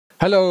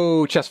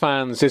Hello chess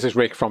fans, this is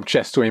Rick from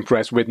Chess to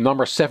Impress with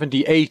number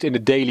 78 in the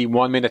daily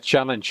 1 minute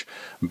challenge.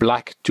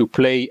 Black to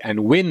play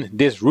and win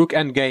this rook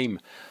endgame.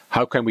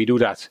 How can we do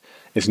that?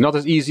 It's not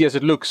as easy as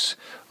it looks.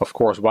 Of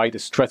course, white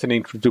is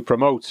threatening to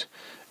promote.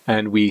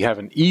 And we have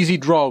an easy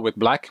draw with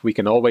black. We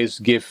can always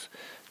give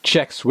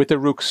checks with the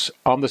rooks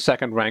on the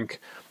second rank,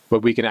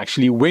 but we can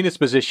actually win its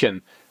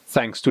position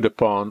thanks to the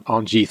pawn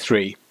on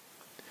g3.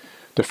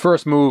 The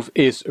first move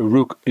is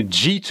rook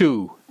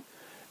g2.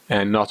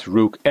 And not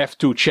rook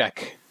f2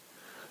 check,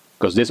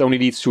 because this only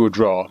leads to a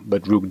draw,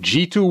 but rook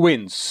g2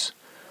 wins.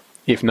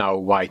 If now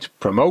white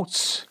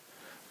promotes,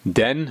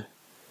 then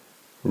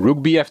rook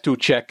bf2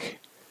 check,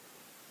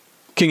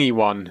 king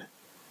e1,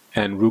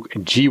 and rook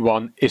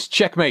g1 is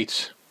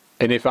checkmate.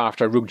 And if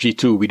after rook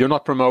g2 we do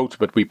not promote,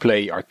 but we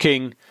play our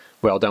king,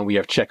 well, then we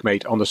have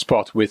checkmate on the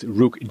spot with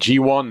rook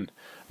g1.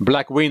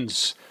 Black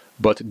wins,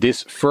 but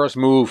this first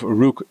move,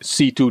 rook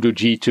c2 to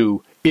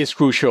g2, is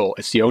crucial.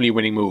 It's the only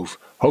winning move.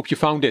 Hope you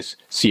found this.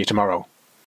 See you tomorrow.